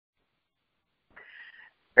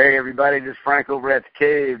Hey, everybody, this is Frank over at the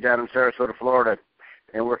Cave down in Sarasota, Florida,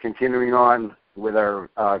 and we're continuing on with our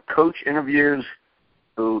coach interviews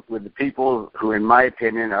with the people who, in my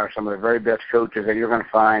opinion, are some of the very best coaches that you're going to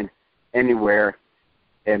find anywhere.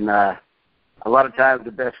 And a lot of times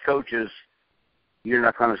the best coaches, you're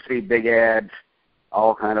not going to see big ads,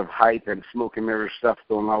 all kind of hype and smoke and mirror stuff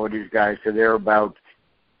going on with these guys, so they're about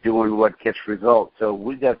doing what gets results. So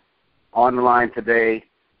we got on the line today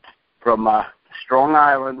from Strong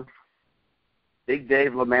Island, Big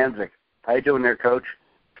Dave Lemanczyk. How you doing there, Coach?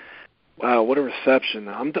 Wow, what a reception.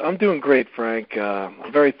 I'm doing great, Frank.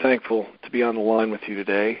 I'm very thankful to be on the line with you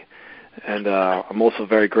today, and I'm also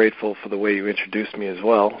very grateful for the way you introduced me as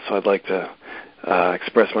well, so I'd like to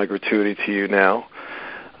express my gratuity to you now.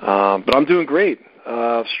 But I'm doing great.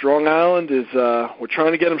 Strong Island is, we're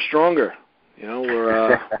trying to get them stronger. You know,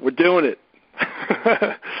 we're doing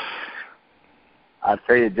it. I'll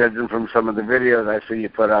tell you, judging from some of the videos I see you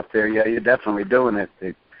put up there, yeah, you're definitely doing it.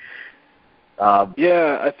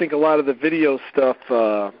 Yeah, I think a lot of the video stuff,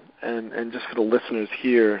 and just for the listeners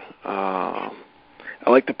here, I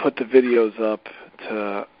like to put the videos up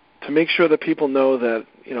to make sure that people know that,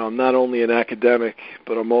 you know, I'm not only an academic,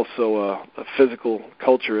 but I'm also a physical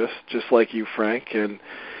culturist, just like you, Frank, and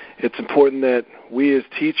it's important that we as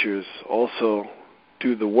teachers also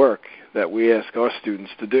do the work that we ask our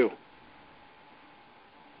students to do.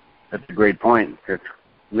 That's a great point. It's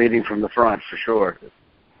leading from the front, for sure.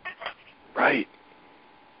 Right.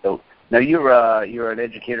 So now you're an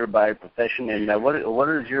educator by profession, and what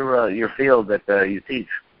is your field that you teach?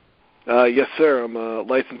 Yes, sir. I'm a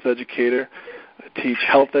licensed educator. I teach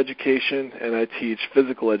health education and I teach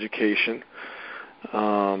physical education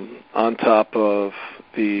on top of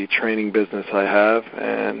the training business I have,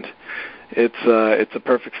 and it's a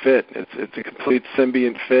perfect fit. It's a complete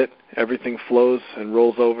symbiont fit. Everything flows and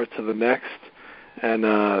rolls over to the next, and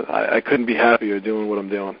I couldn't be happier doing what I'm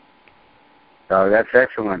doing. Oh, that's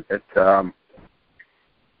excellent. It kind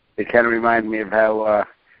of reminds me of how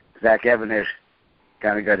Zach Evanish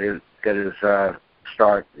kind of got his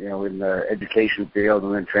start, you know, in the education field,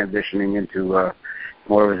 and then transitioning into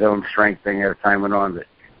more of his own strength thing as time went on.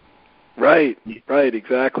 Right,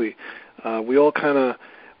 exactly. We all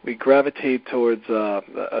we gravitate towards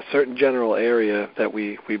a certain general area that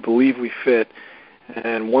we believe we fit,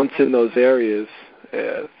 and once in those areas,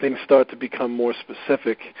 things start to become more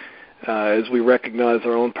specific as we recognize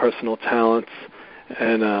our own personal talents.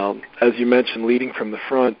 And as you mentioned, leading from the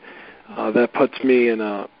front, that puts me in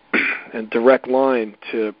a direct line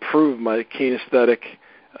to prove my kinesthetic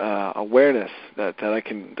awareness that I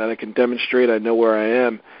can demonstrate. I know where I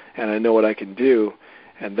am, and I know what I can do.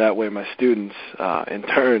 And that way my students, in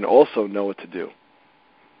turn, also know what to do.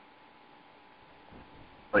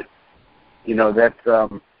 But, you know, that's,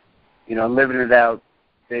 living it out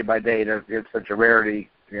day by day, it's such a rarity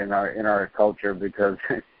in our culture because,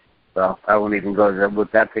 well, I won't even go there.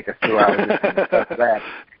 Would that take us 2 hours to discuss that?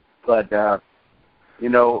 But,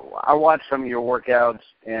 I watch some of your workouts,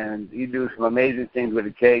 and you do some amazing things with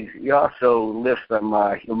the kegs. You also lift some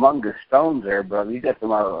humongous stones there, brother. You got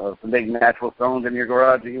some big natural stones in your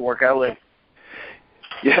garage that you work out with.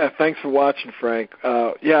 Yeah, thanks for watching, Frank.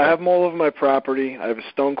 I have them all over my property. I have a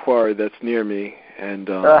stone quarry that's near me, and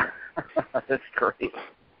that's great.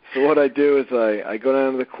 So what I do is I go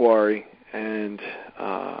down to the quarry, and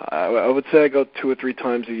I would say I go 2 or 3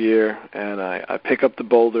 times a year, and I pick up the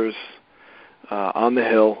boulders on the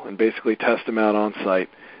hill and basically test them out on site,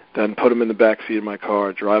 then put them in the back seat of my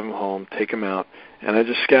car, drive them home, take them out, and I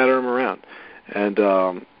just scatter them around. And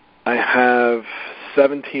I have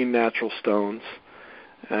 17 natural stones,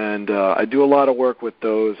 and I do a lot of work with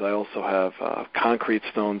those. I also have concrete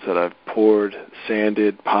stones that I've poured,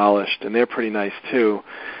 sanded, polished, and they're pretty nice too,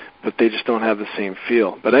 but they just don't have the same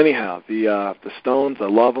feel. But anyhow, the stones, I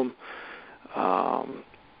love them.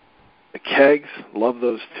 The kegs, love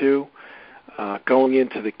those too. Going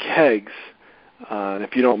into the kegs, and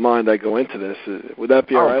if you don't mind, I go into this. Would that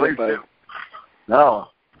be all right? No,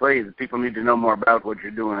 please. People need to know more about what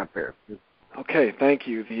you're doing up there. Okay, thank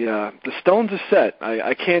you. The stones are set.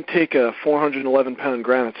 I can't take a 411-pound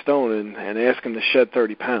granite stone and ask him to shed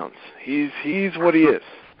 30 pounds. He's what he is.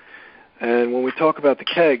 And when we talk about the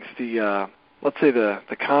kegs, let's say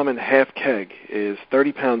the common half keg is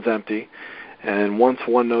 30 pounds empty, and once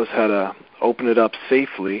one knows how to open it up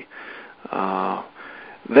safely,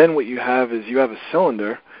 then what you have is you have a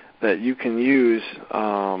cylinder that you can use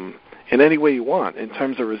in any way you want in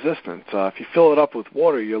terms of resistance. If you fill it up with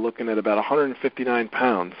water, you're looking at about 159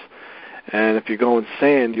 pounds. And if you're going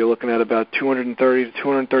sand, you're looking at about 230 to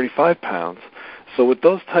 235 pounds. So with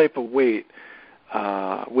those type of weight,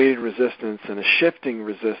 weighted resistance and a shifting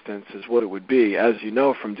resistance is what it would be. As you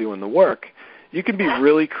know from doing the work, you can be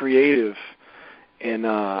really creative in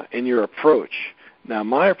your approach. Now,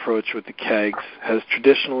 my approach with the kegs has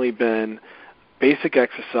traditionally been basic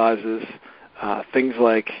exercises, things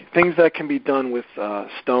that can be done with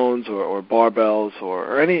stones or barbells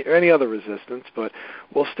or any other resistance, but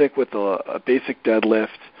we'll stick with a basic deadlift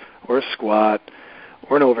or a squat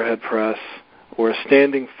or an overhead press or a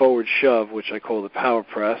standing forward shove, which I call the power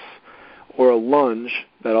press, or a lunge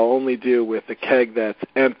that I'll only do with a keg that's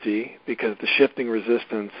empty because the shifting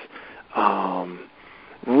resistance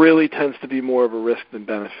really tends to be more of a risk than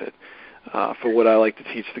benefit for what I like to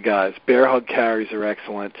teach the guys. Bear hug carries are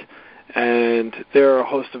excellent, and there are a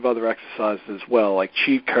host of other exercises as well, like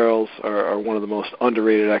cheat curls are one of the most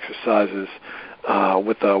underrated exercises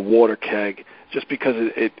with a water keg, just because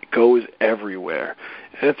it goes everywhere,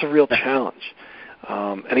 and it's a real challenge.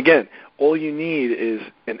 And again, all you need is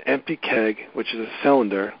an empty keg, which is a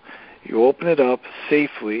cylinder. You open it up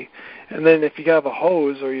safely, and then if you have a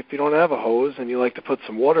hose or if you don't have a hose and you like to put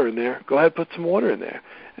some water in there, go ahead and put some water in there.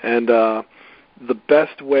 And the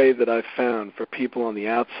best way that I've found for people on the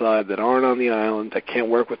outside that aren't on the island, that can't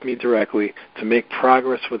work with me directly, to make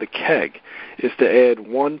progress with a keg is to add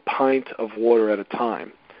 1 pint of water at a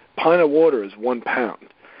time. Pint of water is 1 pound.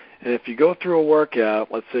 And if you go through a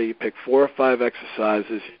workout, let's say you pick 4 or 5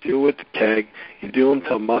 exercises, you do it with the keg, you do them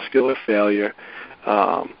till muscular failure,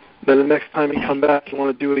 then the next time you come back, you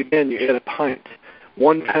want to do it again, you add a pint.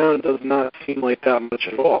 1 pound does not seem like that much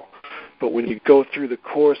at all. But when you go through the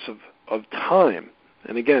course of time,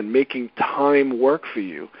 and again, making time work for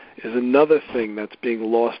you is another thing that's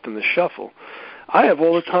being lost in the shuffle. I have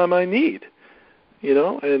all the time I need,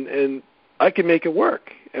 and I can make it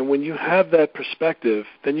work. And when you have that perspective,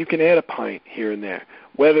 then you can add a pint here and there.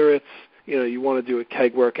 Whether it's, you want to do a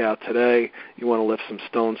keg workout today, you want to lift some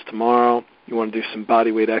stones tomorrow, you want to do some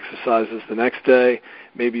body weight exercises the next day,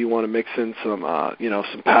 maybe you want to mix in some,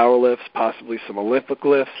 some power lifts, possibly some Olympic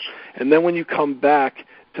lifts. And then when you come back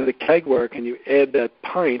to the keg work and you add that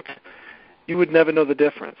pint, you would never know the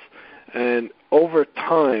difference. And over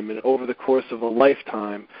time and over the course of a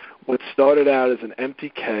lifetime, what started out as an empty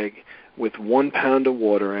keg with 1 pound of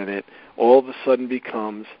water in it all of a sudden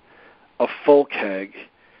becomes a full keg,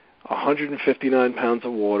 159 pounds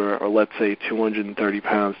of water, or let's say 230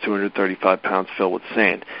 pounds, 235 pounds filled with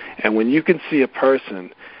sand. And when you can see a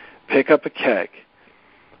person pick up a keg,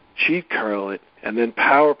 cheat curl it, and then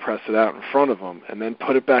power press it out in front of them, and then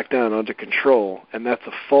put it back down under control, and that's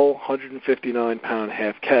a full 159-pound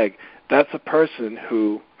half keg, that's a person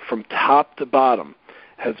who, from top to bottom,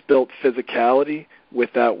 has built physicality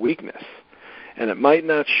without weakness. And it might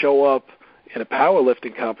not show up in a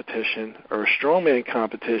powerlifting competition or a strongman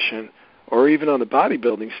competition or even on the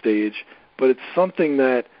bodybuilding stage, but it's something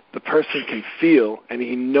that the person can feel, and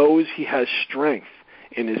he knows he has strength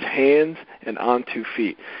in his hands and on 2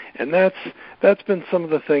 feet. And that's been some of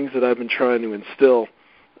the things that I've been trying to instill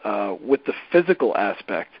with the physical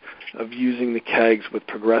aspect of using the kegs with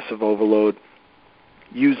progressive overload,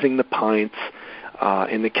 using the pints.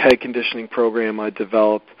 In the keg conditioning program I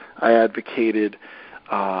developed, I advocated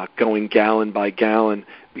going gallon by gallon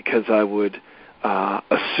because I would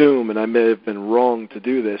assume, and I may have been wrong to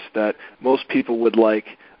do this, that most people would like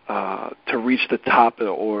to reach the top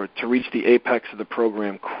or to reach the apex of the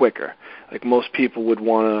program quicker. Like most people would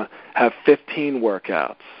want to have 15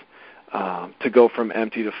 workouts to go from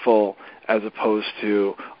empty to full as opposed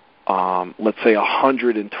to, let's say,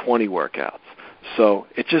 120 workouts. So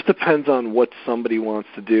it just depends on what somebody wants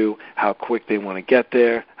to do, how quick they want to get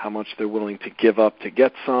there, how much they're willing to give up to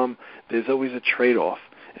get some. There's always a trade-off,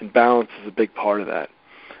 and balance is a big part of that.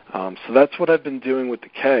 So that's what I've been doing with the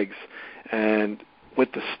kegs. And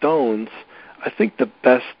with the stones, I think the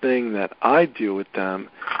best thing that I do with them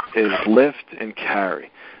is lift and carry.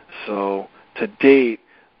 So to date,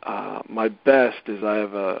 my best is I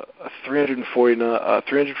have a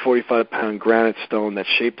 345-pound granite stone that's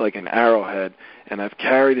shaped like an arrowhead, and I've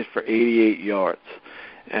carried it for 88 yards.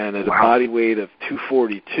 And at a body weight of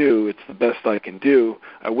 242, it's the best I can do.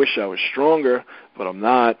 I wish I was stronger, but I'm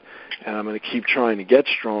not, and I'm going to keep trying to get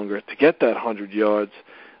stronger to get that 100 yards.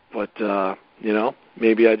 But,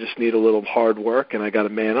 maybe I just need a little hard work, and I got to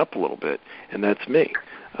man up a little bit, and that's me.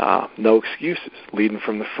 No excuses, leading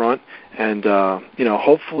from the front. And,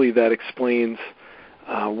 hopefully that explains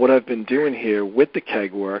what I've been doing here with the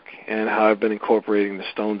keg work and how I've been incorporating the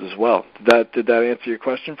stones as well. Did that answer your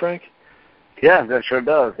question, Frank? Yeah, that sure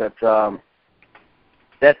does. That's some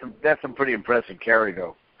pretty impressive carry,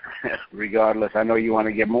 though. Regardless, I know you want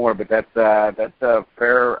to get more, but that's a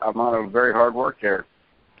fair amount of very hard work there.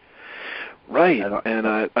 Right, and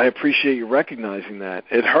I appreciate you recognizing that.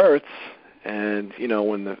 It hurts, and,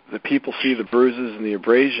 when the people see the bruises and the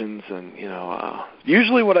abrasions, and,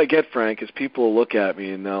 usually what I get, Frank, is people will look at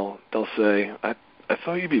me and they'll say, I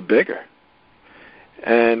thought you'd be bigger.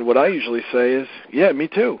 And what I usually say is, yeah, me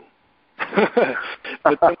too.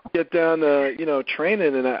 But then we get down to,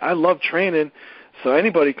 training, and I love training, so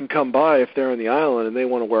anybody can come by if they're on the island and they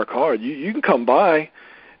want to work hard. You can come by,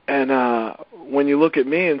 and when you look at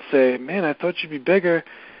me and say, man, I thought you'd be bigger,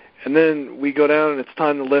 and then we go down and it's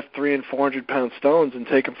time to lift 300 and 400-pound stones and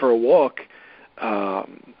take them for a walk,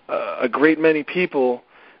 a great many people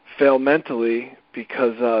fail mentally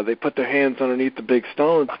because they put their hands underneath the big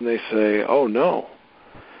stones and they say, oh, no.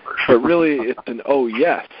 But really it's an oh,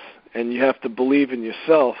 yes, and you have to believe in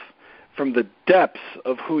yourself from the depths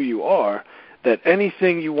of who you are that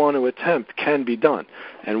anything you want to attempt can be done.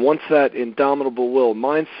 And once that indomitable will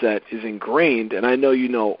mindset is ingrained, and I know you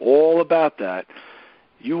know all about that,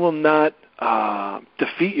 you will not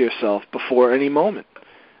defeat yourself before any moment.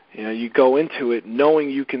 You go into it knowing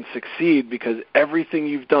you can succeed because everything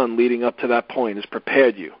you've done leading up to that point has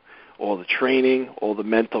prepared you. All the training, all the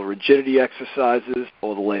mental rigidity exercises,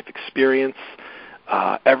 all the life experience,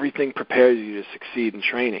 everything prepares you to succeed in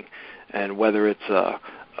training. And whether it's a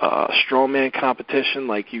strongman competition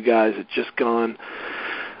like you guys had just gone,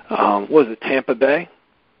 what was it, Tampa Bay?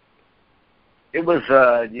 It was,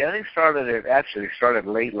 they started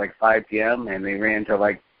late, like 5 p.m., and they ran till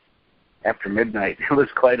like after midnight. It was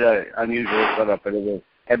quite an unusual setup, but it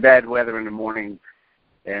had bad weather in the morning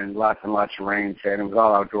and lots of rain, and it was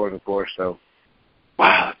all outdoors, of course, so.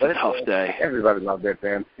 Wow, it's a tough day. Everybody loved it,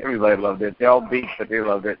 man. Everybody loved it. They all beat, but they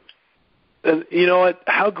loved it. And you know what?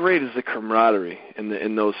 How great is the camaraderie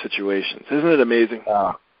in those situations? Isn't it amazing?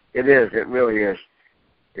 It is. It really is.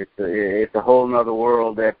 It's a whole other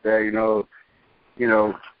world that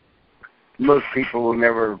most people will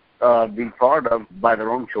never be part of by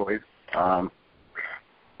their own choice.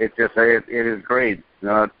 It is great.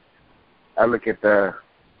 I look at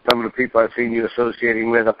some of the people I've seen you associating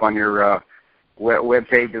with up on your web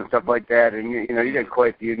page and stuff like that, and you got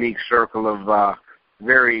quite the unique circle of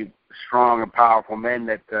very strong and powerful men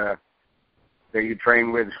that you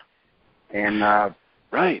train with, and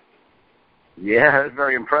right. Yeah, it's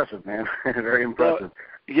very impressive, man. Very impressive. Well,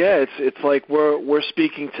 yeah, it's like we're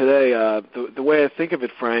speaking today. The way I think of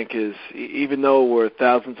it, Frank, is even though we're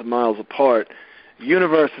thousands of miles apart, the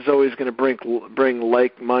universe is always going to bring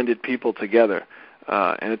like-minded people together,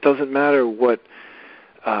 and it doesn't matter what,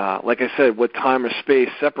 like I said, what time or space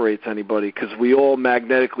separates anybody, because we all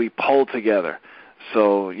magnetically pull together.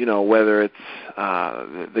 So, whether it's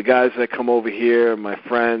the guys that come over here, my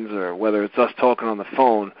friends, or whether it's us talking on the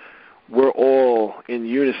phone, we're all in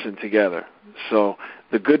unison together. So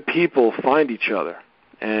the good people find each other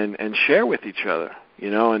and share with each other,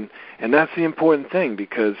 and that's the important thing,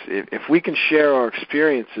 because if we can share our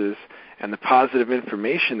experiences and the positive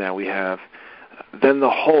information that we have, then the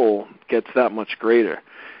whole gets that much greater.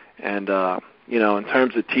 And, in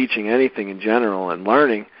terms of teaching anything in general and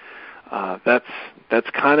learning, that's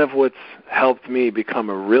kind of what's helped me become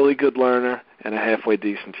a really good learner and a halfway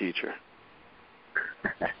decent teacher.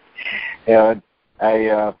 Yeah,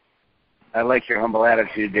 I like your humble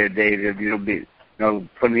attitude there, Dave.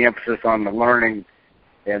 Putting the emphasis on the learning,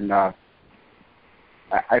 and I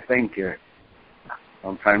think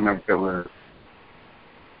I'm trying to remember if it was.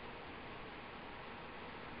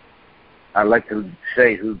 I'd like to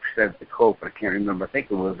say who said the quote, but I can't remember. I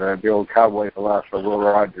think it was the old cowboy philosopher Will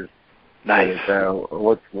Rogers. Nice.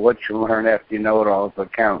 What you learn after you know it all is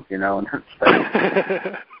what counts, and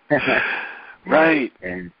right.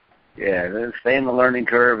 And stay in the learning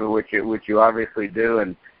curve, which you obviously do,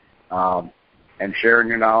 and sharing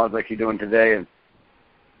your knowledge like you're doing today, and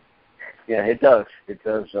it does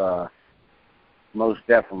most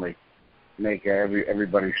definitely make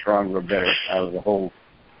everybody stronger or better out of the whole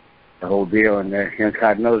deal. And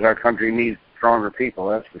God knows our country needs stronger people,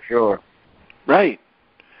 that's for sure. Right.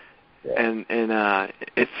 Yeah. And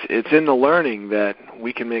it's in the learning that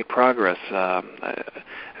we can make progress. I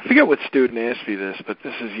forget what student asked me this, but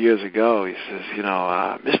this is years ago. He says,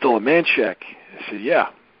 Mr. Lemanczyk. I said, yeah.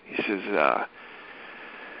 He says,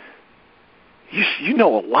 you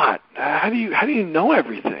know a lot. How do you know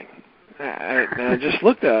everything? And I just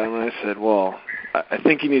looked at him and I said, well, I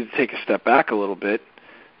think you need to take a step back a little bit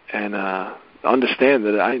and understand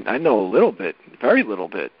that I know a little bit, very little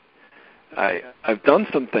bit. I've done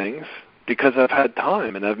some things because I've had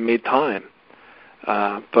time and I've made time.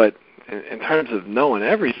 But in terms of knowing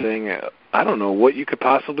everything, I don't know what you could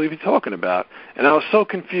possibly be talking about. And I was so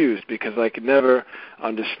confused because I could never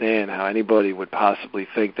understand how anybody would possibly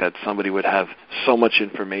think that somebody would have so much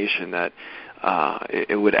information that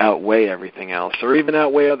it would outweigh everything else or even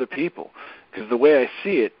outweigh other people. Because the way I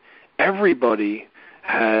see it, everybody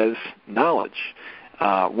has knowledge.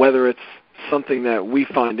 Whether it's something that we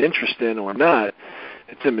find interest in or not,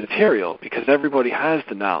 it's immaterial because everybody has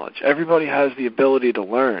the knowledge. Everybody has the ability to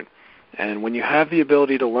learn. And when you have the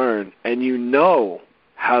ability to learn and you know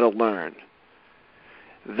how to learn,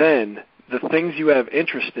 then the things you have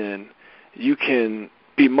interest in, you can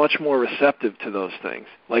be much more receptive to those things.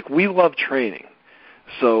 Like we love training,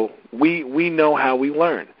 so we know how we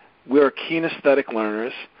learn. We are kinesthetic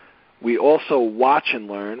learners. We also watch and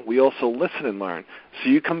learn. We also listen and learn. So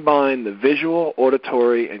you combine the visual,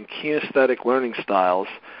 auditory, and kinesthetic learning styles,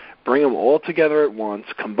 bring them all together at once,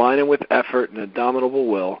 combine them with effort and indomitable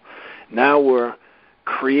will. Now we're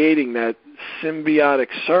creating that symbiotic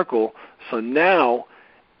circle, so now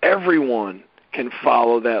everyone can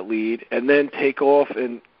follow that lead and then take off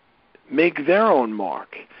and make their own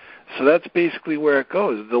mark. So that's basically where it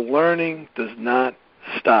goes. The learning does not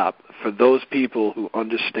stop for those people who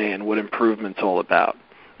understand what improvement's all about.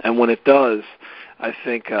 And when it does, I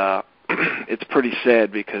think it's pretty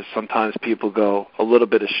sad because sometimes people go a little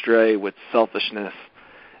bit astray with selfishness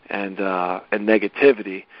and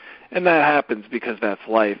negativity. And that happens because that's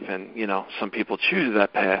life, and, some people choose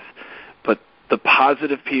that path. But the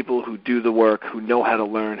positive people who do the work, who know how to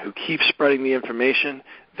learn, who keep spreading the information,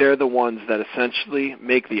 they're the ones that essentially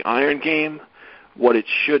make the iron game what it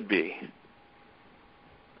should be.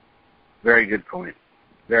 Very good point.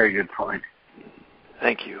 Very good point.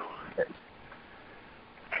 Thank you.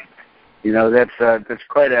 That's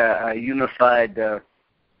quite a unified,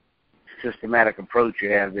 systematic approach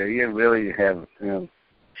you have there. You really have,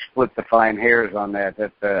 split the fine hairs on that.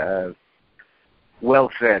 That's well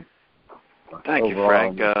said. Thank you,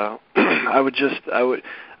 Frank. I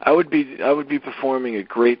would be performing a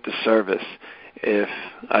great disservice if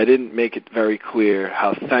I didn't make it very clear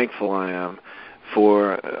how thankful I am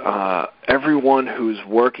for everyone who's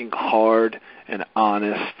working hard and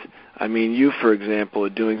honest. I mean, you, for example, are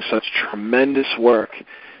doing such tremendous work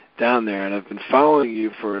down there, and I've been following you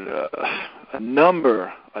for a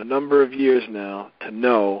number of years now to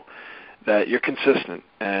know that you're consistent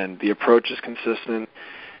and the approach is consistent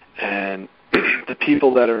and the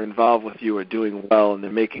people that are involved with you are doing well and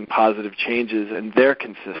they're making positive changes and they're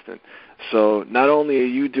consistent. So not only are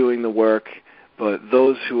you doing the work, but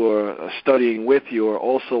those who are studying with you are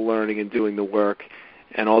also learning and doing the work.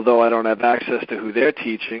 And although I don't have access to who they're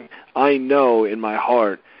teaching, I know in my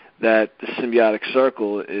heart that the symbiotic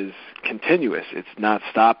circle is continuous. It's not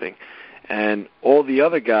stopping. And all the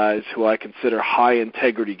other guys who I consider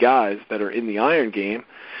high-integrity guys that are in the iron game,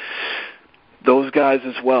 those guys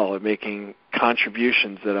as well are making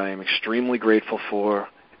contributions that I am extremely grateful for,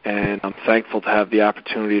 and I'm thankful to have the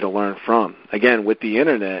opportunity to learn from. Again, with the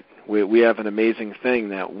Internet, we have an amazing thing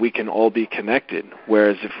that we can all be connected,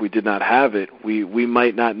 whereas if we did not have it, we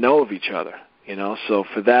might not know of each other. So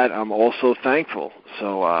for that, I'm also thankful.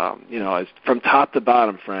 So, from top to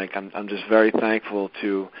bottom, Frank, I'm just very thankful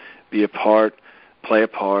to be a part, play a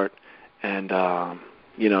part, and,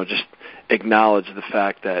 just acknowledge the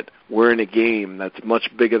fact that we're in a game that's much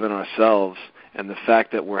bigger than ourselves, and the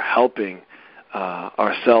fact that we're helping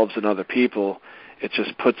ourselves and other people, it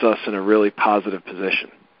just puts us in a really positive position.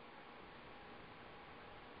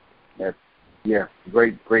 Yeah,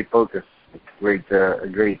 great focus. Great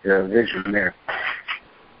vision there.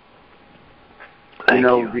 Thank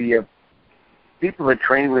you. The people that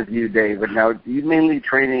train with you, David, now, do you mainly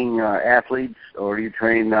training athletes, or do you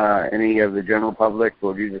train any of the general public,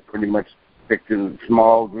 or do you just pretty much stick to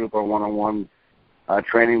small group or one-on-one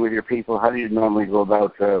training with your people? How do you normally go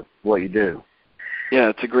about what you do? Yeah,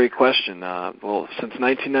 it's a great question. Since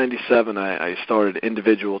 1997, I started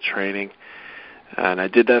individual training, and I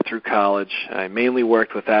did that through college. I mainly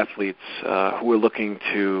worked with athletes who were looking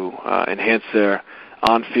to enhance their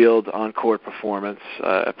on-field, on-court performance.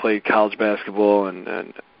 I played college basketball and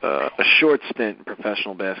a short stint in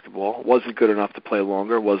professional basketball. Wasn't good enough to play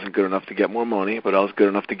longer, wasn't good enough to get more money, but I was good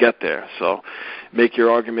enough to get there. So make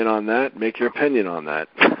your argument on that, make your opinion on that.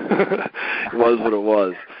 It was what it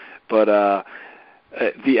was. But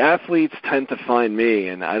the athletes tend to find me,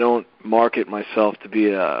 and I don't market myself to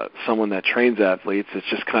be someone that trains athletes. It's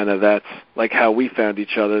just kind of that's like how we found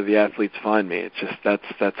each other. The athletes find me. It's just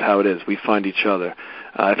that's how it is. We find each other.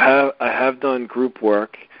 I have done group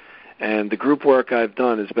work, and the group work I've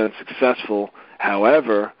done has been successful.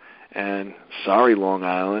 However, and sorry, Long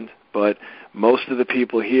Island, but most of the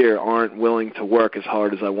people here aren't willing to work as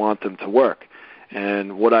hard as I want them to work.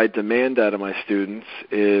 And what I demand out of my students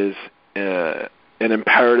is an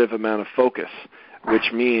imperative amount of focus,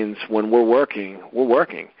 which means when we're working, we're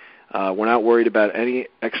working. We're not worried about any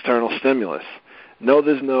external stimulus. No,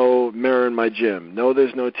 there's no mirror in my gym. No,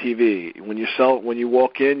 there's no TV. When you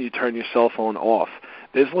walk in, you turn your cell phone off.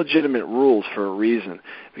 There's legitimate rules for a reason,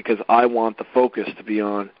 because I want the focus to be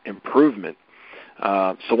on improvement.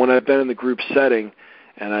 So when I've been in the group setting,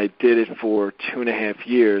 and I did it for 2.5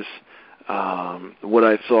 years, what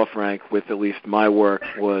I saw, Frank, with at least my work,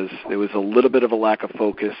 was there was a little bit of a lack of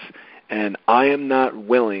focus, and I am not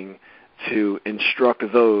willing to instruct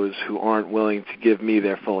those who aren't willing to give me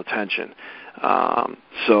their full attention.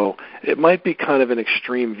 So it might be kind of an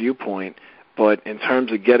extreme viewpoint, but in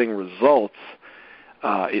terms of getting results,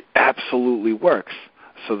 it absolutely works.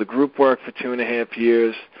 So the group work for 2.5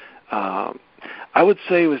 years, I would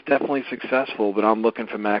say it was definitely successful, but I'm looking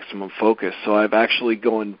for maximum focus. So I've actually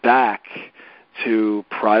gone back to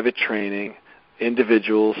private training,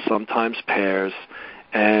 individuals, sometimes pairs,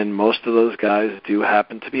 and most of those guys do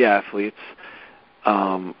happen to be athletes.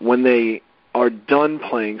 When they are done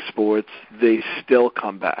playing sports, they still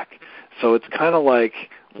come back. So it's kind of like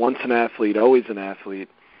once an athlete, always an athlete.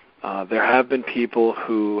 There have been people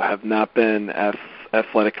who have not been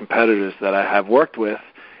athletic competitors that I have worked with,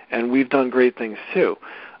 and we've done great things too.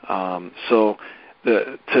 So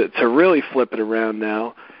to really flip it around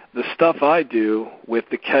now, the stuff I do with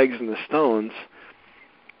the kegs and the stones,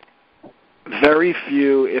 very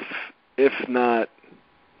few, if not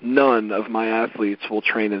none, of my athletes will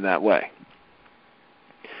train in that way.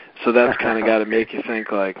 So that's kind of got to make you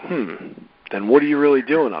think like, then what are you really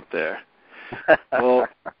doing up there? Well,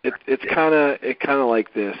 it's kind of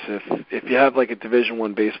like this. If you have like a Division I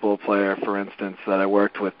baseball player, for instance, that I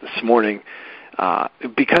worked with this morning,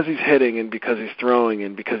 because he's hitting and because he's throwing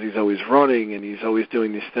and because he's always running and he's always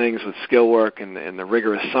doing these things with skill work and the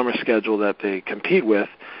rigorous summer schedule that they compete with,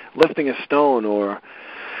 lifting a stone or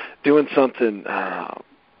doing something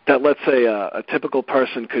that, let's say, a typical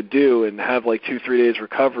person could do and have like 2-3 days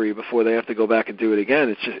recovery before they have to go back and do it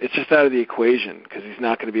again, it's just out of the equation because he's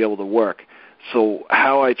not going to be able to work. So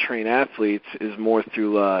how I train athletes is more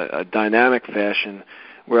through a dynamic fashion,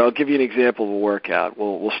 where I'll give you an example of a workout.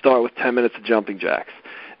 We'll start with 10 minutes of jumping jacks.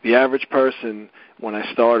 The average person, when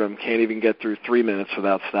I start them, can't even get through 3 minutes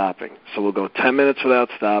without stopping. So we'll go 10 minutes without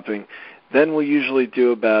stopping. Then we'll usually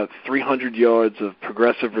do about 300 yards of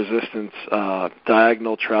progressive resistance,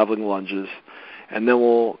 diagonal traveling lunges. And then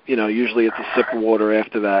we'll, usually it's a sip of water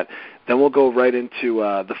after that. Then we'll go right into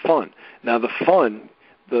the fun. Now the fun,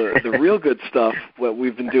 the real good stuff, what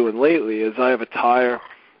we've been doing lately is I have a tire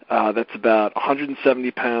that's about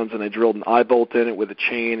 170 pounds, and I drilled an eye bolt in it with a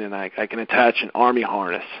chain, and I can attach an army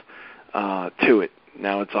harness to it.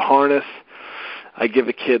 Now it's a harness. I give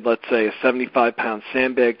a kid, let's say, a 75-pound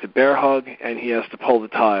sandbag to bear hug, and he has to pull the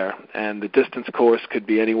tire. And the distance course could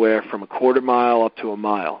be anywhere from a quarter mile up to a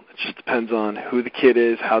mile. It just depends on who the kid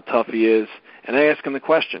is, how tough he is. And I ask him the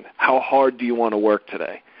question, how hard do you want to work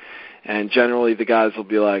today? And generally the guys will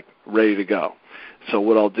be like, ready to go. So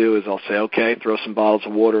what I'll do is I'll say, okay, throw some bottles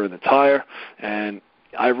of water in the tire, and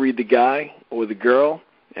I read the guy or the girl,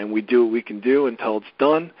 and we do what we can do until it's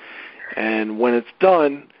done. And when it's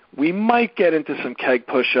done, we might get into some keg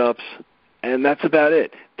push-ups, and that's about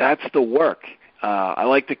it. That's the work. I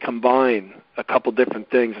like to combine a couple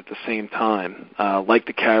different things at the same time, like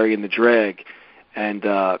the carry and the drag, and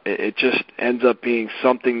it just ends up being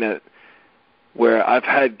something that where I've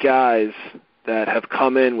had guys that have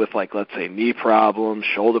come in with, like, let's say, knee problem,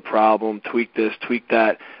 shoulder problem, tweak this, tweak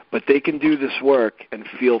that, but they can do this work and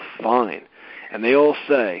feel fine. And they all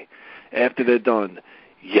say, after they're done,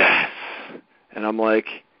 yes. And I'm like,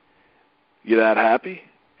 you that happy?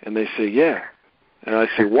 And they say, yeah. And I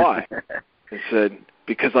say, why? They said,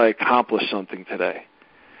 because I accomplished something today.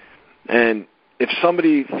 And if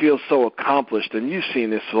somebody feels so accomplished, and you've seen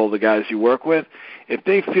this with all the guys you work with, if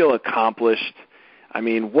they feel accomplished, I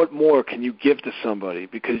mean, what more can you give to somebody?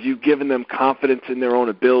 Because you've given them confidence in their own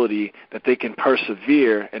ability that they can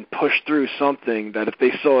persevere and push through something that if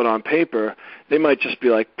they saw it on paper, they might just be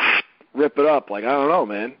like, rip it up. Like, I don't know,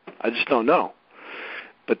 man. I just don't know.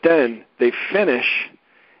 But then they finish,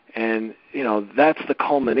 and, that's the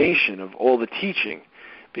culmination of all the teaching,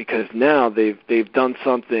 because now they've done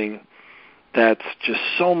something that's just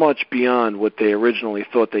so much beyond what they originally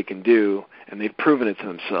thought they can do, and they've proven it to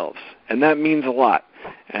themselves. And that means a lot.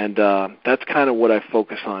 And that's kind of what I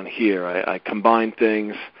focus on here. I combine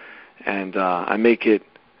things, and I make it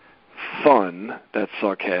fun. That's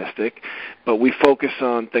sarcastic. But we focus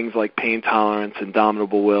on things like pain tolerance,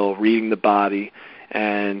 indomitable will, reading the body.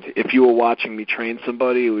 And if you were watching me train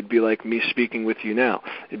somebody, it would be like me speaking with you now.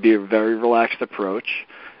 It'd be a very relaxed approach,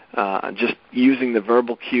 just using the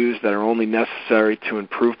verbal cues that are only necessary to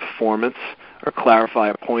improve performance or clarify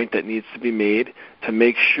a point that needs to be made to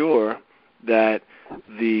make sure that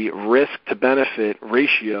the risk-to-benefit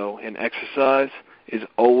ratio in exercise is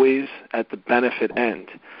always at the benefit end.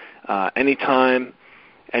 Anytime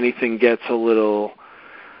anything gets a little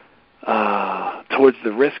towards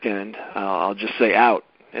the risk end, I'll just say out.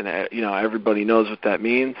 And, everybody knows what that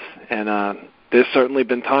means. And there's certainly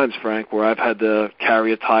been times, Frank, where I've had to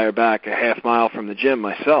carry a tire back a half mile from the gym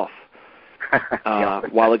myself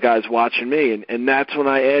while the guy's watching me. And that's when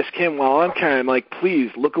I ask him while I'm carrying, like, please,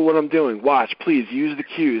 look at what I'm doing. Watch, please, use the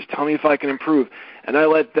cues. Tell me if I can improve. And I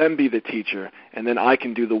let them be the teacher, and then I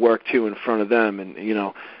can do the work, too, in front of them and,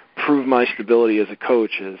 prove my stability as a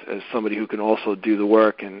coach, as somebody who can also do the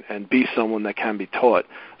work and be someone that can be taught.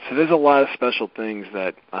 So there's a lot of special things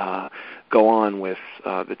that go on with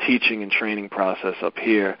the teaching and training process up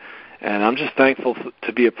here. And I'm just thankful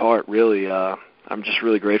to be a part, really. I'm just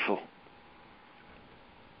really grateful.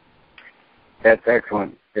 That's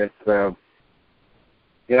excellent. It's, I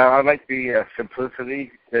like the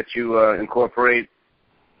simplicity that you incorporate,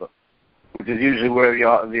 which is usually where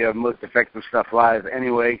the most effective stuff lies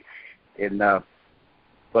anyway.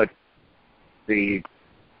 But the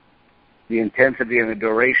intensity and the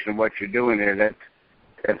duration of what you're doing there,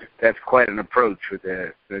 that's quite an approach with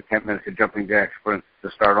the 10 minutes of jumping jacks to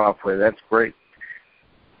start off with. That's great.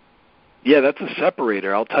 Yeah, that's a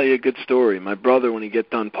separator. I'll tell you a good story. My brother, when he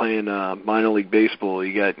got done playing minor league baseball,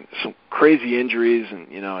 he got some crazy injuries, and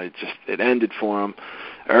it ended for him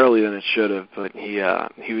earlier than it should have. But he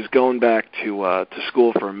was going back to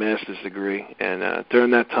school for a master's degree, and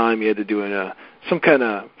during that time, he had to do some kind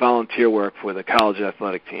of volunteer work for the college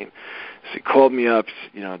athletic team. So he called me up.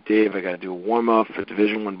 Dave, I got to do a warm up for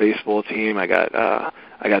Division I baseball team. I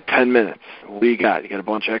got 10 minutes. What do you got? You got a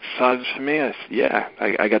bunch of exercises for me? I said, yeah,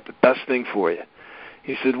 I got the best thing for you.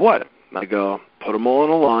 He said, what? I go, put them all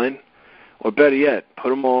in a line, or better yet, put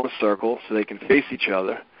them all in a circle so they can face each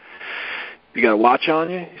other. You got a watch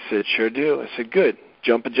on you? He said, sure do. I said, good.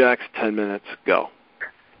 Jumping jacks, 10 minutes, go.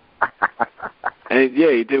 And,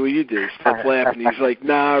 yeah, he did what you did. He stopped laughing. He's like,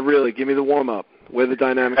 nah, really, give me the warm-up. Where the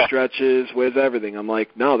dynamic stretches, where's everything? I'm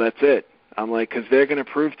like, no, that's it. I'm like, because they're going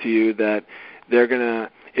to prove to you that they're going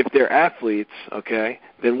to, if they're athletes, okay,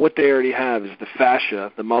 then what they already have is the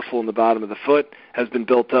fascia, the muscle in the bottom of the foot, has been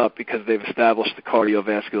built up because they've established the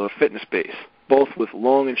cardiovascular fitness base, both with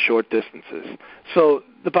long and short distances. So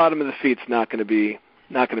the bottom of the feet's not going to be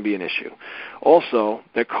an issue. Also,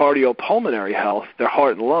 their cardiopulmonary health, their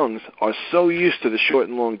heart and lungs, are so used to the short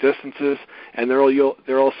and long distances, and they're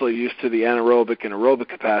also used to the anaerobic and aerobic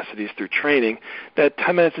capacities through training, that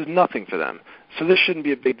 10 minutes is nothing for them. So this shouldn't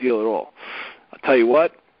be a big deal at all. I'll tell you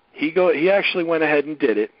what, he actually went ahead and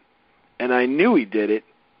did it, and I knew he did it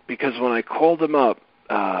because when I called him up,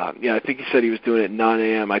 I think he said he was doing it at 9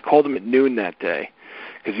 a.m. I called him at noon that day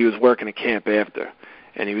because he was working a camp after.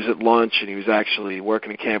 And he was at lunch, and he was actually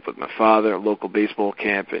working a camp with my father, a local baseball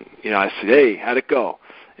camp. And, I said, hey, how'd it go?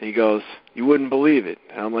 And he goes, you wouldn't believe it.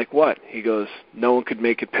 And I'm like, what? He goes, no one could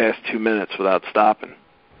make it past 2 minutes without stopping.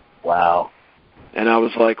 Wow. And I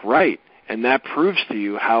was like, right. And that proves to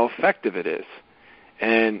you how effective it is.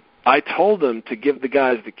 And I told them to give the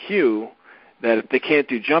guys the cue that if they can't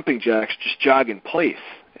do jumping jacks, just jog in place.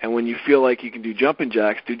 And when you feel like you can do jumping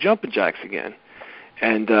jacks, do jumping jacks again.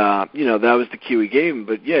 And, that was the cue he gave him.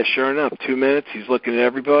 But, yeah, sure enough, 2 minutes, he's looking at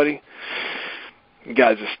everybody.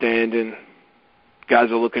 Guys are standing. Guys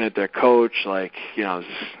are looking at their coach like, is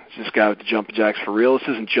this guy with the jumping jacks for real? This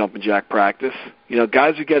isn't jumping jack practice.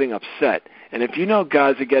 Guys are getting upset. And if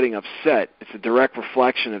guys are getting upset, it's a direct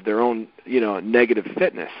reflection of their own, negative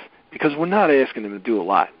fitness. Because we're not asking them to do a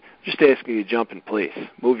lot. We're just asking you to jump in place,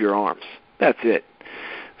 move your arms. That's it.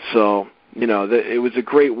 So, it was a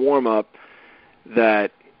great warm-up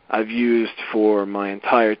that I've used for my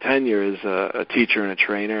entire tenure as a teacher and a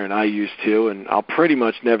trainer, and I use too, and I'll pretty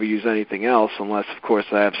much never use anything else unless, of course,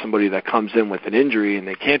 I have somebody that comes in with an injury and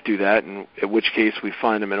they can't do that, in which case we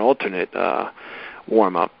find them an alternate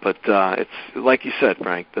warm-up. But it's like you said,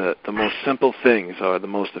 Frank, the most simple things are the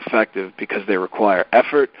most effective because they require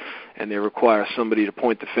effort and they require somebody to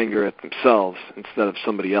point the finger at themselves instead of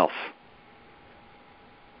somebody else.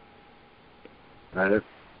 I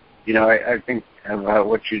think about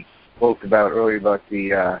what you spoke about earlier about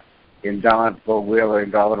the indomitable will or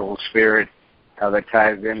indomitable spirit, how that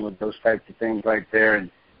ties in with those types of things right there.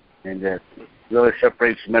 And really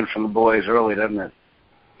separates the men from the boys early, doesn't it?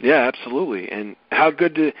 Yeah, absolutely. And how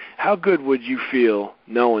good would you feel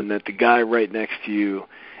knowing that the guy right next to you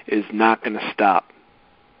is not going to stop?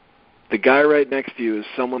 The guy right next to you is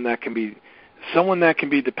someone that can be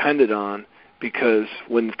depended on, because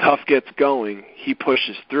when the tough gets going, he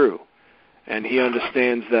pushes through. And he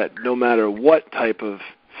understands that no matter what type of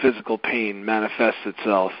physical pain manifests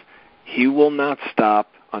itself, he will not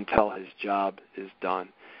stop until his job is done.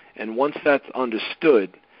 And once that's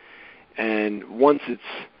understood, and once it's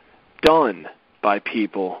done by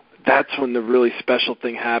people, that's when the really special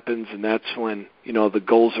thing happens, and that's when, the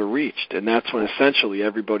goals are reached. And that's when essentially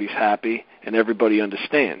everybody's happy and everybody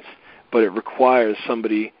understands. But it requires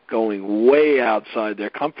somebody going way outside their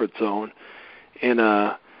comfort zone in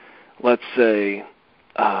a, let's say,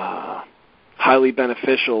 highly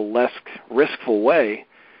beneficial, less riskful way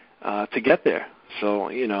to get there. So,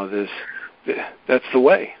 that's the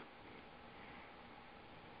way.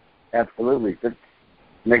 Absolutely. That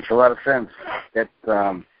makes a lot of sense.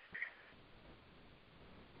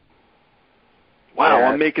 Wow,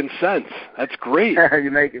 I'm making sense. That's great.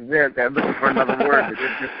 You're making sense. I'm looking for another word.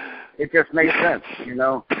 It just makes sense,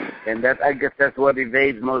 And I guess that's what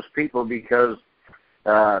evades most people, because,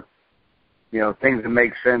 things that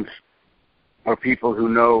make sense, or people who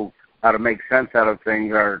know how to make sense out of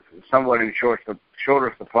things, are somewhat in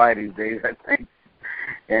shorter supply these days, I think.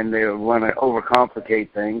 And they want to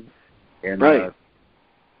overcomplicate things. And, right.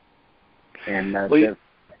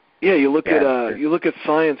 You look at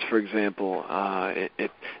science, for example.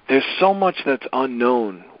 There's so much that's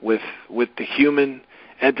unknown with the human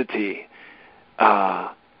entity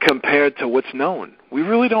compared to what's known. We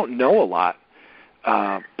really don't know a lot,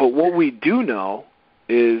 but what we do know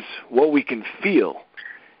is what we can feel.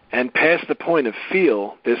 And past the point of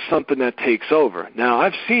feel, there's something that takes over. Now,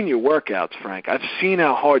 I've seen your workouts, Frank. I've seen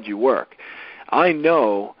how hard you work. I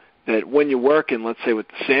know that when you're working, let's say with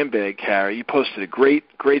the sandbag carry, you posted a great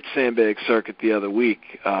sandbag circuit the other week.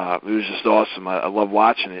 It was just awesome. I love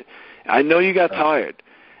watching it. I know you got tired,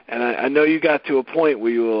 and I know you got to a point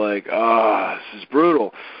where you were like, this is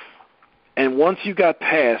brutal. And once you got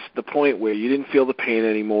past the point where you didn't feel the pain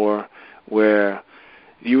anymore, where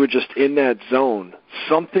you were just in that zone,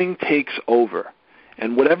 something takes over.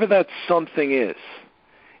 And whatever that something is,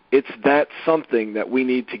 it's that something that we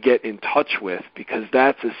need to get in touch with, because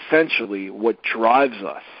that's essentially what drives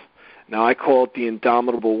us. Now, I call it the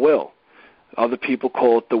indomitable will. Other people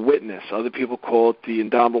call it the witness. Other people call it the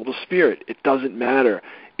indomitable spirit. It doesn't matter.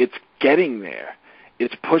 It's getting there.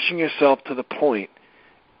 It's pushing yourself to the point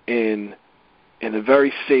in a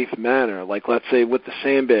very safe manner. Like, let's say with the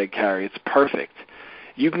sandbag carry, it's perfect.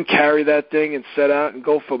 You can carry that thing and set out and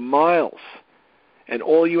go for miles. And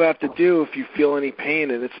all you have to do, if you feel any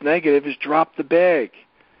pain and it's negative, is drop the bag.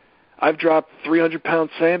 I've dropped 300-pound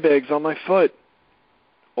sandbags on my foot.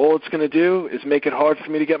 All it's going to do is make it hard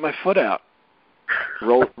for me to get my foot out.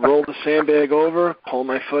 Roll the sandbag over, pull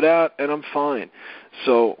my foot out, and I'm fine.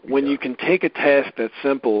 So when you can take a task that's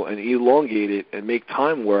simple and elongate it and make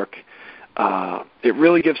time work, it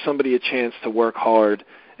really gives somebody a chance to work hard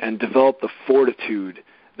and develop the fortitude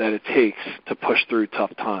that it takes to push through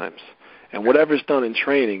tough times. And whatever's done in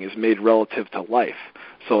training is made relative to life.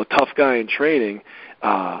 So a tough guy in training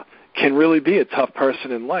can really be a tough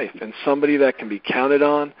person in life, and somebody that can be counted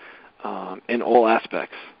on in all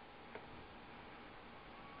aspects.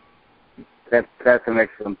 That's an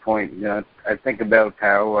excellent point. I think about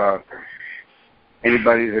how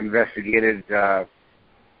anybody who's investigated,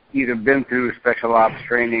 either been through special ops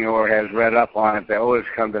training or has read up on it, they always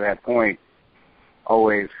come to that point,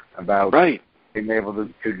 always, about being able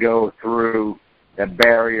to go through that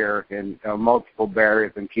barrier and multiple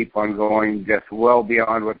barriers and keep on going just well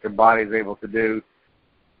beyond what their body's able to do,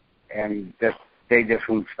 and they just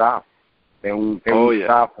won't stop. They won't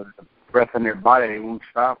stop. With the breath in their body, they won't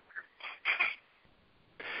stop.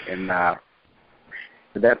 And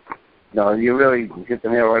you really hit the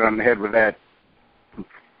nail right on the head with that.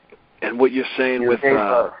 And what you're saying with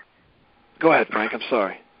go ahead, Frank. I'm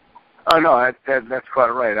sorry. Oh no, that's quite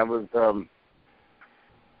right. I was, I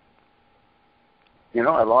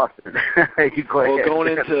lost it. You go ahead. Well,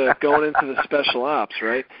 going into the special ops,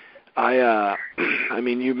 right? I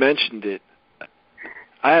mean, you mentioned it.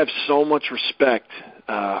 I have so much respect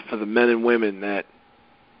for the men and women that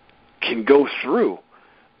can go through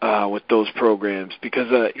with those programs, because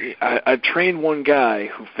I've trained one guy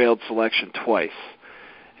who failed selection twice,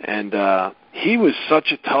 and he was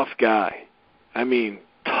such a tough guy. I mean,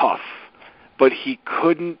 tough, but he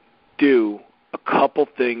couldn't do a couple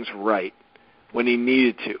things right when he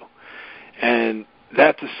needed to, and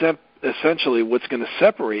that's essentially what's going to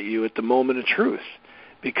separate you at the moment of truth,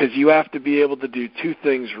 because you have to be able to do two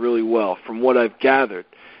things really well. From what I've gathered,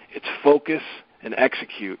 it's focus and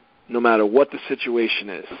execute, no matter what the situation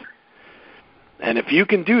is. And if you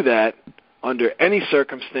can do that under any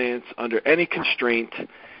circumstance, under any constraint,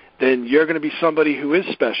 then you're going to be somebody who is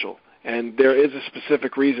special. And there is a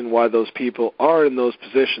specific reason why those people are in those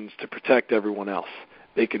positions, to protect everyone else.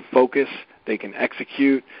 They can focus, they can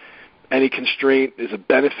execute. Any constraint is a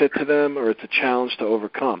benefit to them, or it's a challenge to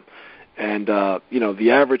overcome. And, the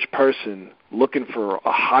average person looking for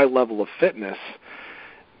a high level of fitness,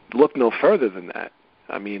 look no further than that.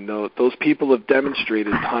 I mean, those people have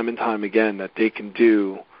demonstrated time and time again that they can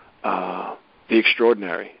do the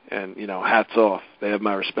extraordinary. And, hats off. They have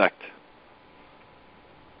my respect.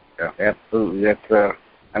 Yeah, absolutely. That's,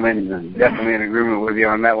 definitely in agreement with you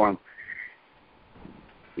on that one.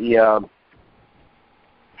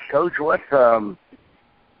 Coach,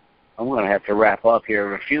 I'm going to have to wrap up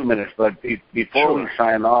here in a few minutes, but before we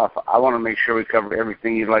sign off, I want to make sure we cover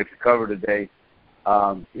everything you'd like to cover today.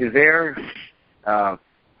 Is there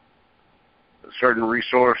certain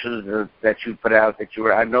resources that you put out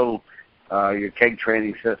I know your keg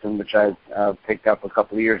training system, which I picked up a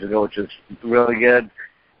couple of years ago, which is really good.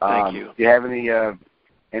 Thank you. Do you have any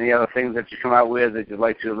other things that you come out with that you'd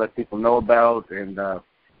like to let people know about, and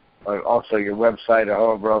also your website or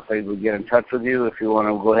however else they would get in touch with you? If you want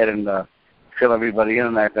to go ahead and fill everybody in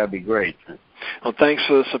on that'd be great. Well, thanks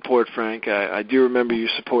for the support, Frank. I do remember you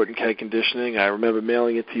supporting keg conditioning. I remember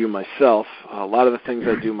mailing it to you myself. A lot of the things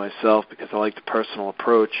I do myself because I like the personal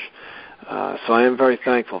approach. So I am very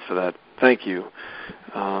thankful for that. Thank you.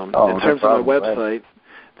 In terms of my website,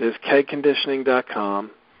 there's kegconditioning.com.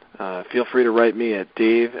 Feel free to write me at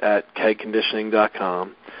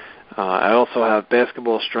dave@kegconditioning.com. I also have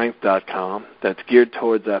basketballstrength.com. That's geared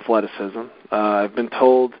towards athleticism. I've been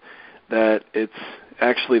told that it's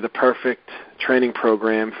actually the perfect training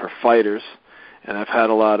program for fighters, and I've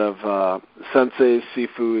had a lot of senseis,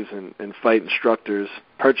 sifus, and fight instructors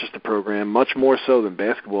purchase the program, much more so than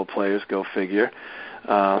basketball players, go figure.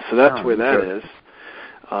 So that's where that is.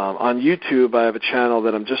 On YouTube, I have a channel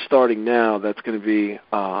that I'm just starting now that's going to be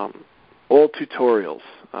all tutorials.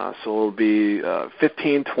 So it'll be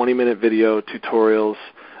 15, 20-minute video tutorials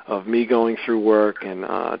of me going through work and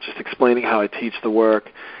just explaining how I teach the work.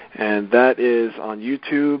 And that is on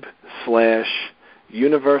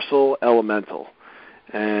YouTube/Universal Elemental.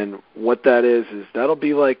 And what that is that'll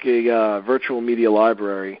be like a virtual media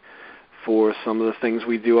library for some of the things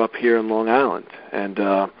we do up here in Long Island. And,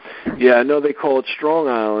 I know they call it Strong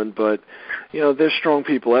Island, but, there's strong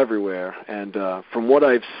people everywhere. And from what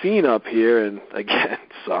I've seen up here, and again,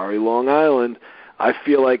 sorry, Long Island, I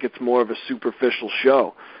feel like it's more of a superficial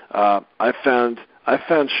show. I found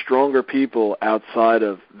stronger people outside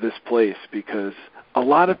of this place because a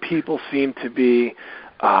lot of people seem to be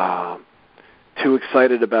too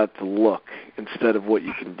excited about the look instead of what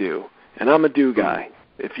you can do. And I'm a do guy.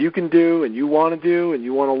 If you can do and you want to do and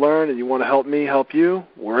you want to learn and you want to help me help you,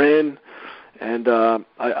 we're in. And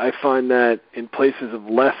I find that in places of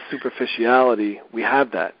less superficiality, we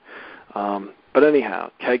have that. But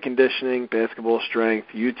anyhow, keg conditioning, basketball strength,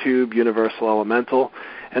 YouTube, Universal Elemental,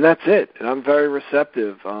 and that's it. And I'm very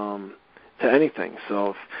receptive to anything.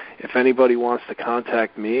 So if anybody wants to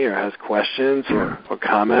contact me or has questions or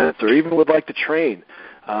comments or even would like to train,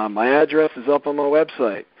 my address is up on my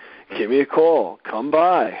website. Give me a call. Come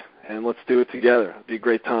by, and let's do it together. It'll be a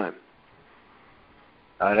great time.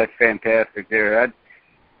 That's fantastic there.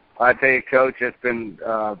 I tell you, Coach, it's been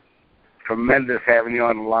tremendous having you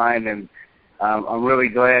on the line, and I'm really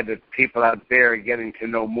glad that people out there are getting to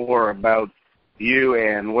know more about you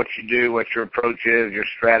and what you do, what your approach is, your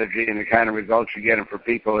strategy, and the kind of results you're getting for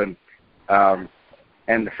people, and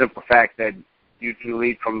the simple fact that you two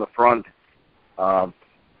lead from the front.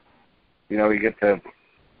 You get a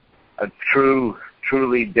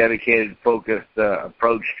truly dedicated, focused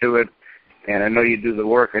approach to it. And I know you do the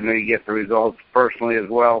work. I know you get the results personally as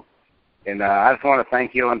well. And I just want to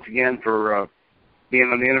thank you once again for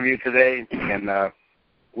being on the interview today, and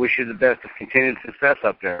wish you the best of continued success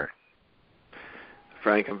up there.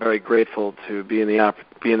 Frank, I'm very grateful to be in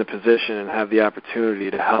the position and have the opportunity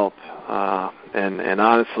to help. And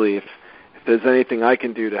honestly, if there's anything I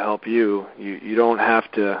can do to help you, you don't have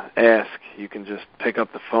to ask. You can just pick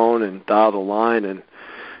up the phone and dial the line, and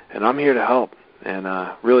I'm here to help. And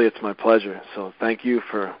really, it's my pleasure. So thank you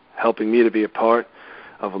for helping me to be a part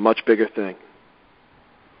of a much bigger thing.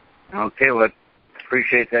 Okay, well,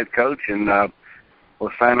 appreciate that, Coach. And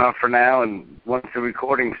we'll sign off for now. And once the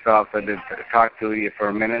recording stops, I'll just talk to you for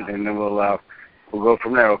a minute, and then we'll go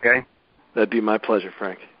from there, okay? That'd be my pleasure,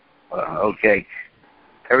 Frank. Okay.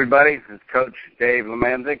 Everybody, this is Coach Dave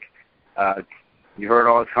Lemanczyk. You heard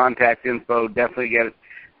all his contact info. Definitely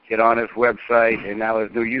get on his website and now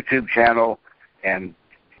his new YouTube channel and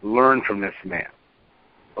learn from this man.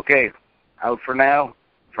 Okay, out for now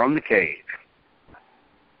from the cave.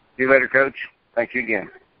 See you later, Coach. Thank you again.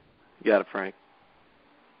 You got it, Frank.